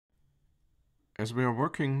As we are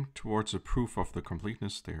working towards a proof of the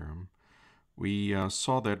completeness theorem, we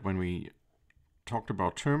saw that when we talked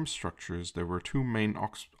about term structures, there were two main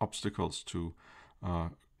obstacles to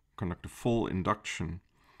conduct a full induction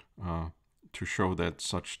to show that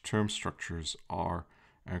such term structures are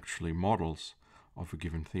actually models of a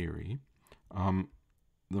given theory.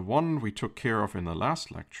 The one we took care of in the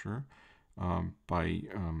last lecture by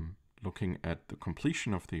looking at the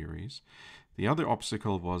completion of theories. The other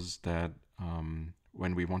obstacle was that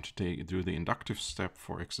when we want to do the inductive step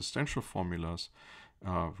for existential formulas,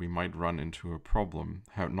 we might run into a problem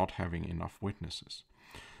not having enough witnesses.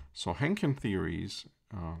 So Henkin theories,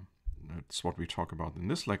 that's what we talk about in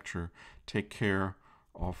this lecture, take care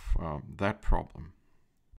of that problem.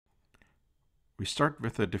 We start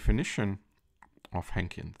with a definition of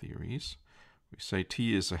Henkin theories. We say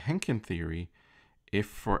T is a Henkin theory if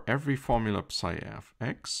for every formula psi f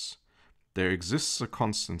x, there exists a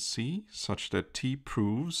constant c such that T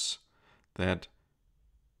proves that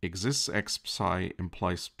exists x psi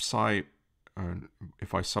implies psi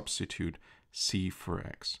if I substitute c for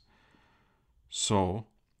x. So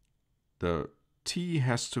the T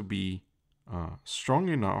has to be strong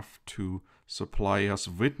enough to supply us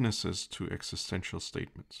witnesses to existential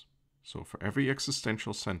statements. So for every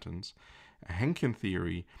existential sentence, a Henkin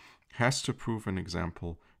theory has to prove an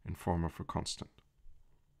example in form of a constant.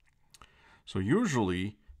 So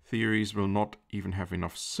usually theories will not even have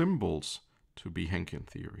enough symbols to be Henkin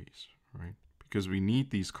theories, right? Because we need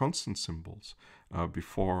these constant symbols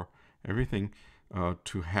before everything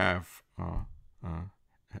to have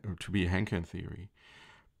to be a Henkin theory.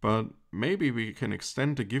 But maybe we can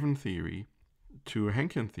extend a given theory to a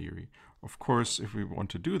Henkin theory. Of course, if we want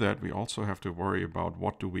to do that, we also have to worry about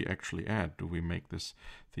what do we actually add. Do we make this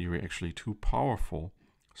theory actually too powerful?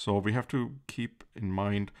 So we have to keep in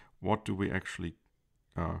mind what do we actually,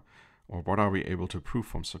 or what are we able to prove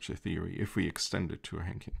from such a theory if we extend it to a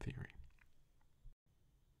Henkin theory.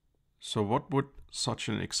 So what would such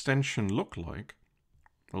an extension look like?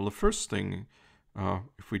 Well, the first thing,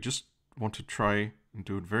 if we just want to try and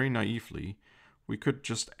do it very naively, we could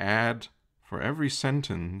just add for every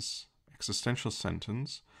sentence, existential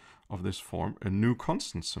sentence of this form, a new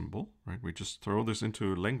constant symbol, right? We just throw this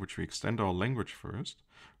into language. We extend our language first,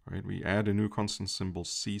 right? We add a new constant symbol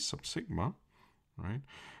c sub sigma, right?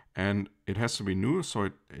 And it has to be new, so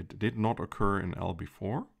it did not occur in L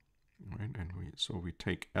before, right? And so we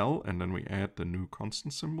take L and then we add the new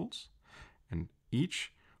constant symbols, and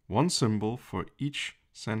one symbol for each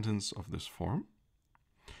sentence of this form.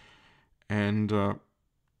 And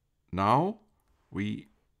now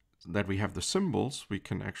that we have the symbols, we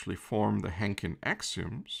can actually form the Henkin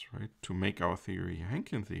axioms, right, to make our theory a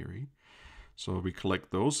Henkin theory. So we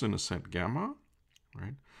collect those in a set gamma,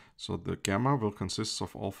 right? So the gamma will consist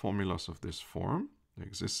of all formulas of this form. There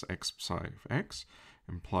exists x psi of x,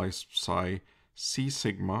 implies psi c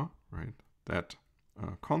sigma, right? That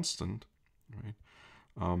constant, right?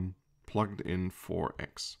 Plugged in for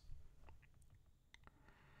x.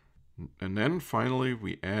 And then finally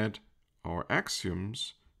we add our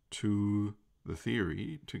axioms to the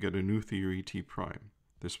theory to get a new theory T prime.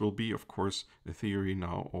 This will be, of course, a theory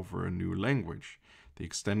now over a new language, the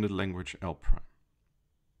extended language L prime.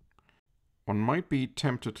 One might be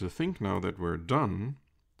tempted to think now that we're done,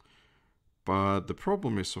 but the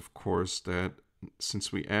problem is, of course, that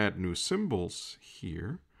since we add new symbols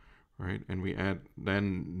here, right, and we add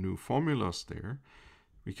then new formulas there,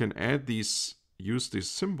 we can use these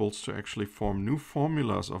symbols to actually form new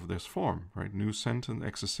formulas of this form, right? New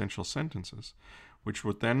existential sentences, which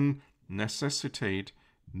would then necessitate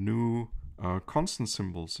new constant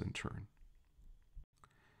symbols in turn.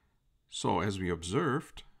 So as we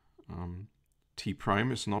observed, T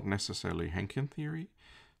prime is not necessarily Henkin theory,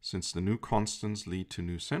 since the new constants lead to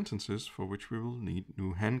new sentences for which we will need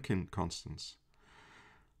new Henkin constants.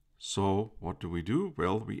 So what do?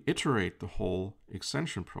 Well, we iterate the whole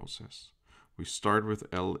extension process. We start with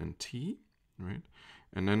L and T, right?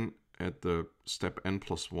 And then at the step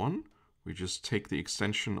n+1, we just take the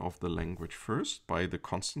extension of the language first by the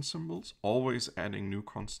constant symbols, always adding new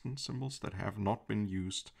constant symbols that have not been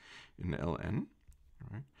used in Ln,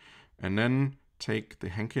 right? And then take the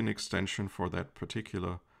Henkin extension for that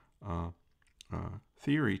particular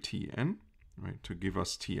theory Tn, right, to give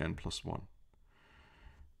us Tn+1.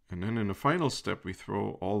 And then in the final step, we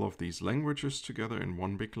throw all of these languages together in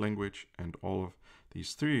one big language and all of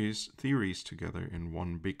these theories together in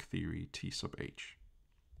one big theory T sub h.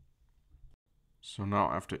 So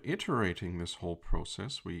now after iterating this whole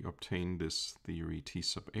process, we obtain this theory T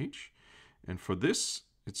sub h. And for this,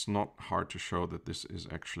 it's not hard to show that this is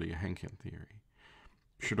actually a Henkin theory.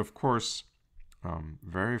 You should, of course,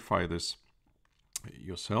 verify this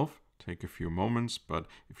yourself. Take a few moments, but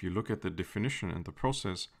if you look at the definition and the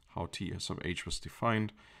process, how T sub h was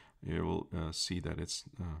defined, you will see that it's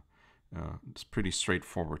pretty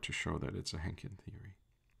straightforward to show that it's a Henkin theory.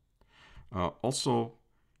 Also,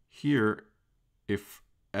 here, if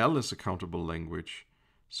L is a countable language,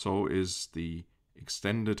 so is the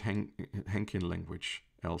extended Henkin language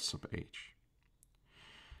L sub h.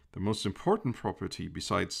 The most important property,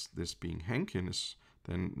 besides this being Henkin, is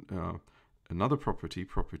then another property,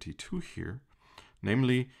 property 2 here,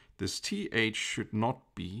 namely this TH should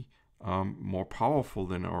not be more powerful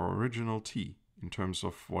than our original T in terms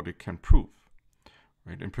of what it can prove.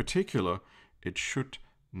 Right? In particular, it should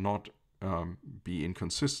not be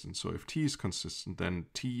inconsistent. So if T is consistent, then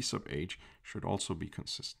T sub h should also be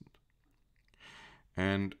consistent.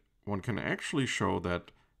 And one can actually show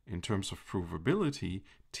that in terms of provability,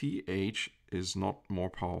 TH is not more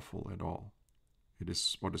powerful at all. It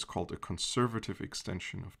is what is called a conservative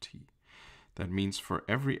extension of T. That means for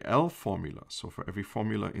every L formula, so for every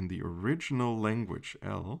formula in the original language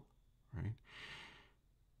L, right,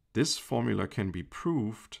 this formula can be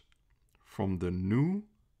proved from the new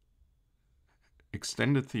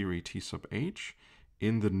extended theory T sub h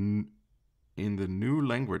in the new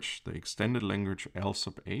language, the extended language L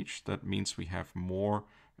sub h. That means we have more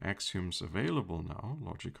axioms available now,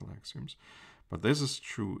 logical axioms. But this is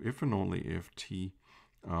true if and only if T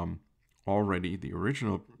already, the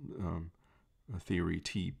original theory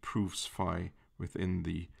T, proves phi within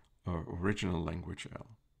the original language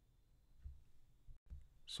L.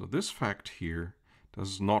 So this fact here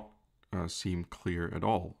does not seem clear at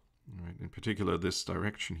all. Right? In particular, this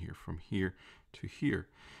direction here, from here to here,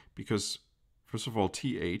 because first of all,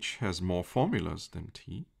 TH has more formulas than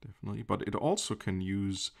T, definitely, but it also can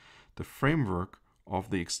use the framework of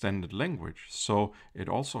the extended language. So it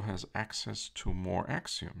also has access to more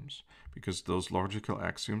axioms, because those logical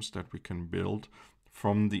axioms that we can build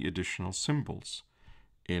from the additional symbols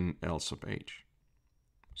in L sub h.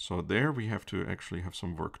 So there we have to actually have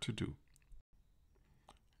some work to do.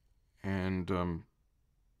 And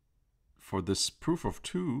for this proof of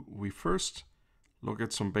 2, we first look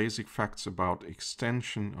at some basic facts about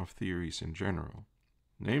extension of theories in general.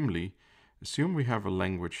 Namely, assume we have a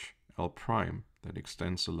language L prime that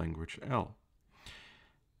extends a language L.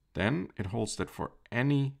 Then it holds that for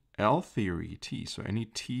any L theory T, so any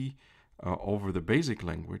T over the basic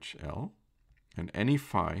language L, and any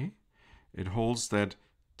phi, it holds that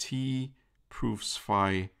T proves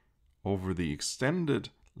phi over the extended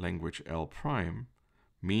language L prime,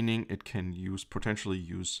 meaning it can potentially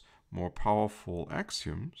use more powerful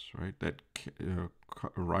axioms, right, that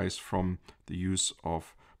arise from the use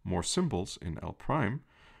of more symbols in L prime,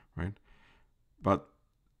 right? But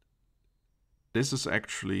this is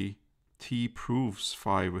actually T proves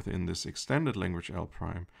phi within this extended language L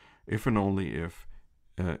prime, if and only if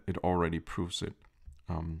it already proves it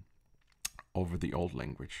over the old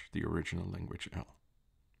language, the original language L.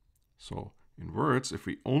 So in words, if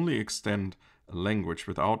we only extend a language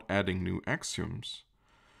without adding new axioms,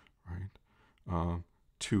 right,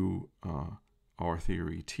 to our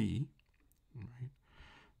theory T, right,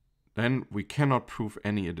 then we cannot prove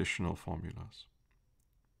any additional formulas.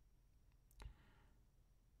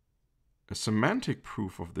 A semantic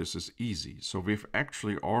proof of this is easy. So we've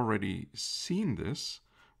actually already seen this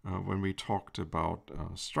when we talked about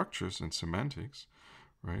structures and semantics,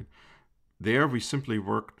 right? There we simply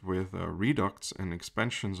worked with reducts and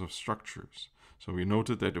expansions of structures. So we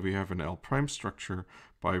noted that we have an L prime structure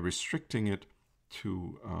by restricting it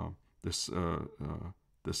to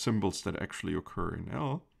the symbols that actually occur in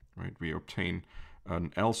L, right? We obtain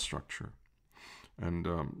an L structure. And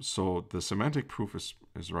so the semantic proof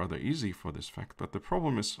is rather easy for this fact, but the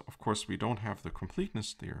problem is, of course, we don't have the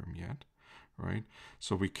completeness theorem yet, right?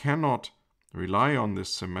 So we cannot rely on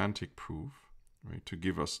this semantic proof, right, to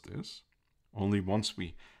give us this. Only once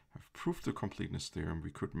we have proved the completeness theorem,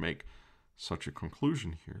 we could make such a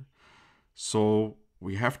conclusion here. So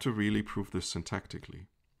we have to really prove this syntactically,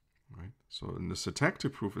 right? So in the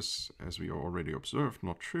syntactic proof is, as we already observed,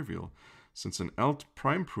 not trivial, since an L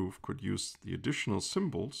prime proof could use the additional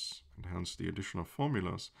symbols, and hence the additional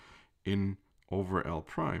formulas, in over L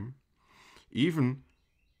prime, even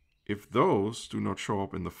if those do not show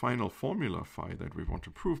up in the final formula phi that we want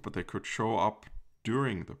to prove, but they could show up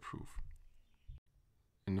during the proof.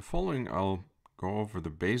 In the following, I'll go over the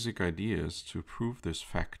basic ideas to prove this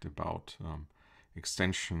fact about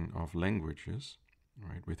extension of languages,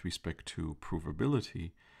 right, with respect to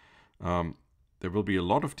provability. There will be a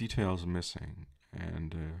lot of details missing,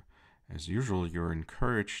 and as usual, you're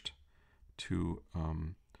encouraged to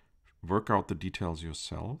work out the details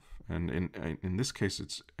yourself. And in this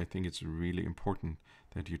case, I think it's really important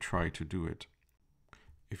that you try to do it.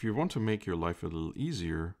 If you want to make your life a little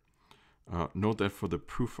easier, note that for the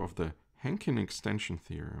proof of the Henkin extension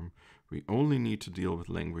theorem, we only need to deal with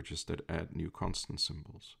languages that add new constant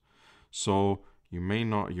symbols. So you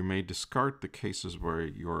may discard the cases where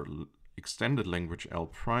your extended language L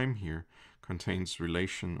prime here contains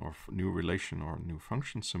relation or new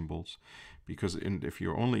function symbols, because if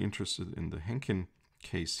you're only interested in the Henkin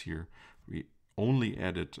case here, we only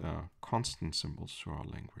added constant symbols to our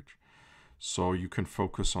language. So you can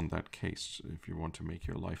focus on that case if you want to make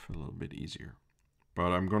your life a little bit easier.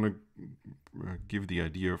 But I'm going to give the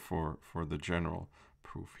idea for the general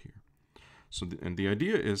proof here. So the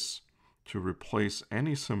idea is to replace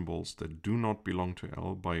any symbols that do not belong to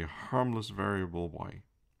L by a harmless variable y.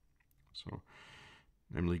 So,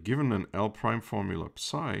 namely, given an L prime formula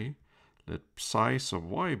psi, let psi sub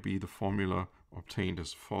y be the formula obtained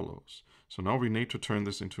as follows. So now we need to turn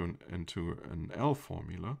this into an L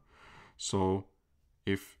formula. So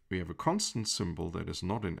if we have a constant symbol that is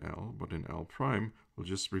not in L, but in L prime, we'll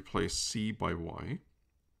just replace C by Y.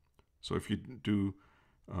 So if you do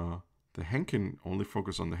the Henkin, only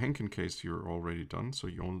focus on the Henkin case, you're already done. So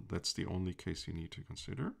that's the only case you need to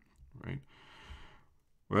consider, right?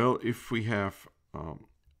 Well, if we have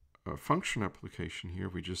a function application here,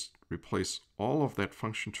 we just replace all of that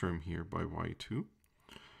function term here by Y2.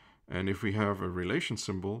 And if we have a relation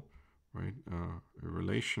symbol, right, a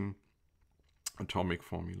relation atomic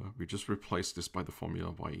formula, we just replace this by the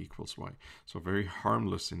formula y equals y. So very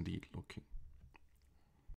harmless indeed looking.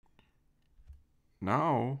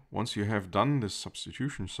 Now, once you have done this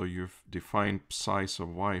substitution, so you've defined psi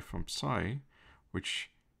sub y from psi,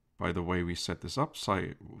 which, by the way, we set this up,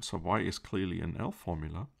 psi sub y is clearly an L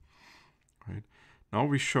formula, right? Now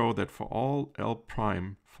we show that for all L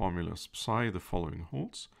prime formulas psi, the following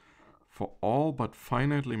holds. For all but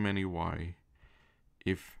finitely many y,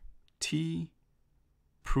 if T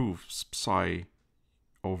proves psi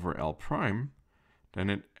over L prime,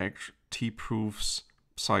 then T proves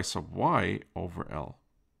psi sub y over L.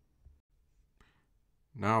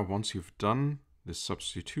 Now, once you've done this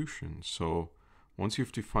substitution, so once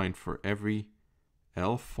you've defined for every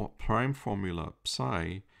L prime formula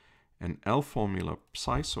psi and L formula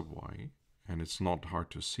psi sub y, and it's not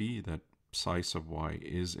hard to see that psi sub y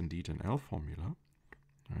is indeed an L formula,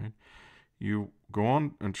 right? You go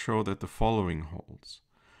on and show that the following holds.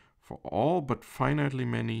 For all but finitely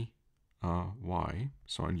many y,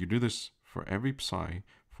 so and you do this for every psi,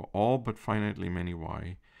 for all but finitely many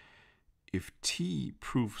y, if T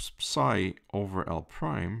proves psi over L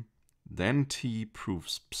prime, then T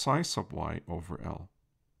proves psi sub y over L.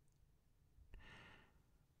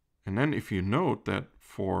 And then if you note that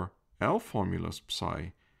for L formulas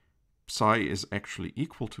psi is actually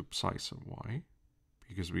equal to psi sub y,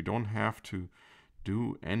 because we don't have to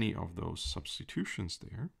do any of those substitutions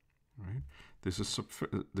there, right? This is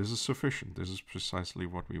sufficient. This is precisely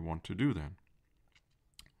what we want to do then,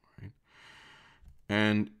 right?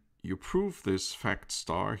 And you prove this fact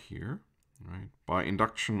star here, right, by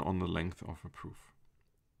induction on the length of a proof.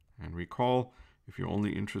 And recall, if you're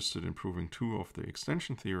only interested in proving two of the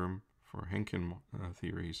extension theorem for Henkin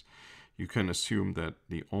theories, you can assume that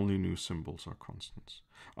the only new symbols are constants.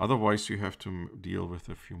 Otherwise, you have to deal with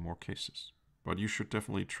a few more cases. But you should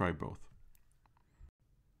definitely try both.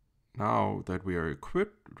 Now that we are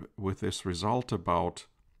equipped with this result about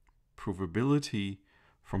provability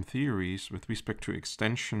from theories with respect to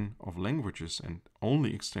extension of languages and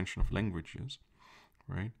only extension of languages,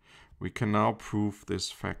 right, we can now prove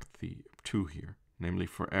this fact 2 here, namely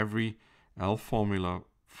for every L formula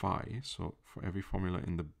phi, so for every formula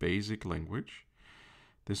in the basic language,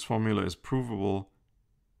 this formula is provable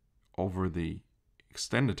over the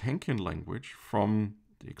extended Henkin language from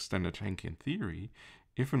the extended Henkin theory,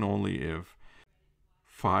 if and only if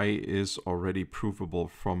phi is already provable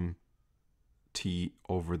from T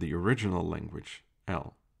over the original language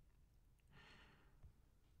L.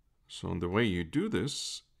 So the way you do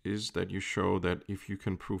this is that you show that if you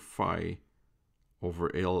can prove phi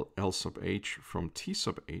over L sub h from T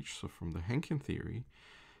sub h, so from the Henkin theory,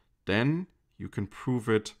 then you can prove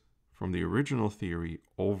it from the original theory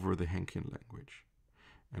over the Henkin language.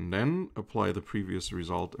 And then apply the previous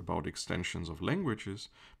result about extensions of languages,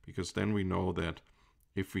 because then we know that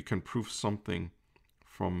if we can prove something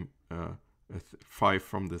from phi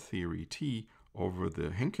from the theory T over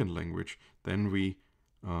the Henkin language, then we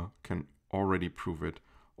can already prove it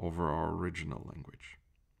over our original language.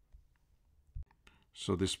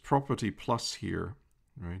 So this property plus here,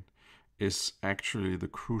 right, is actually the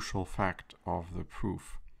crucial fact of the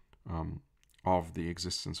proof of the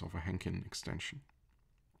existence of a Henkin extension.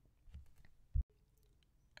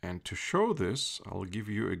 And to show this, I'll give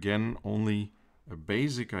you again only a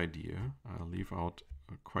basic idea. I'll leave out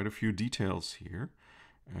quite a few details here,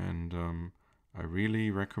 and I really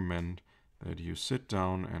recommend that you sit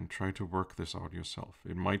down and try to work this out yourself.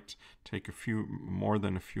 It might take more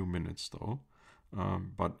than a few minutes though,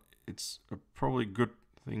 but it's a probably good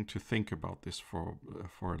thing to think about this for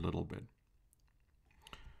a little bit.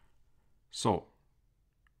 So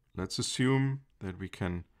let's assume that we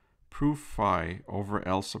can prove phi over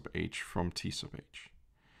L sub h from T sub h.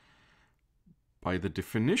 By the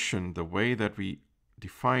definition, the way that we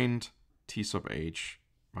defined T sub h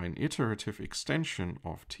by an iterative extension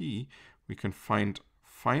of T, we can find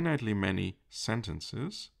finitely many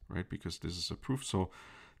sentences, right? Because this is a proof, so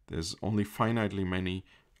there's only finitely many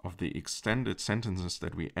of the extended sentences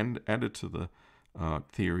that we added to the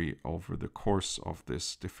theory over the course of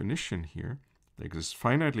this definition here. There exist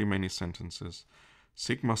finitely many sentences,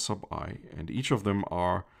 sigma sub I, and each of them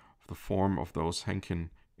are the form of those Henkin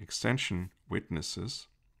extension witnesses,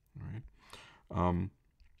 right?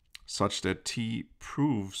 Such that T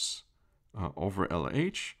proves over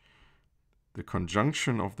LH, the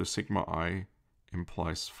conjunction of the sigma I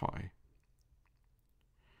implies phi.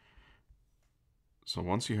 So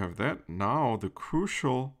once you have that, now the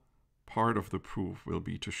crucial part of the proof will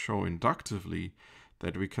be to show inductively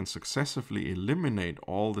that we can successively eliminate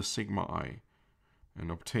all the sigma I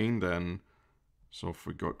and obtain then, so if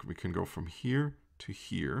we can go from here to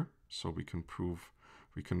here, so we can prove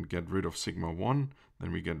we can get rid of sigma 1,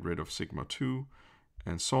 then we get rid of sigma 2,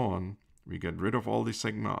 and so on. We get rid of all the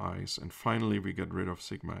sigma i's, and finally we get rid of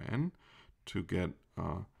sigma n to get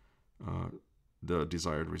the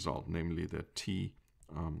desired result, namely that T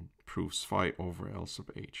proves phi over L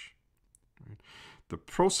sub h. Right? The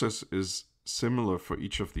process is similar for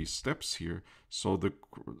each of these steps here, so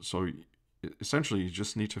essentially you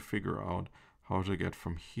just need to figure out how to get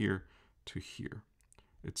from here to here.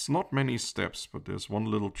 It's not many steps, but there's one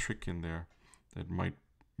little trick in there that might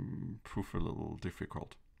prove a little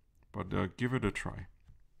difficult. But give it a try.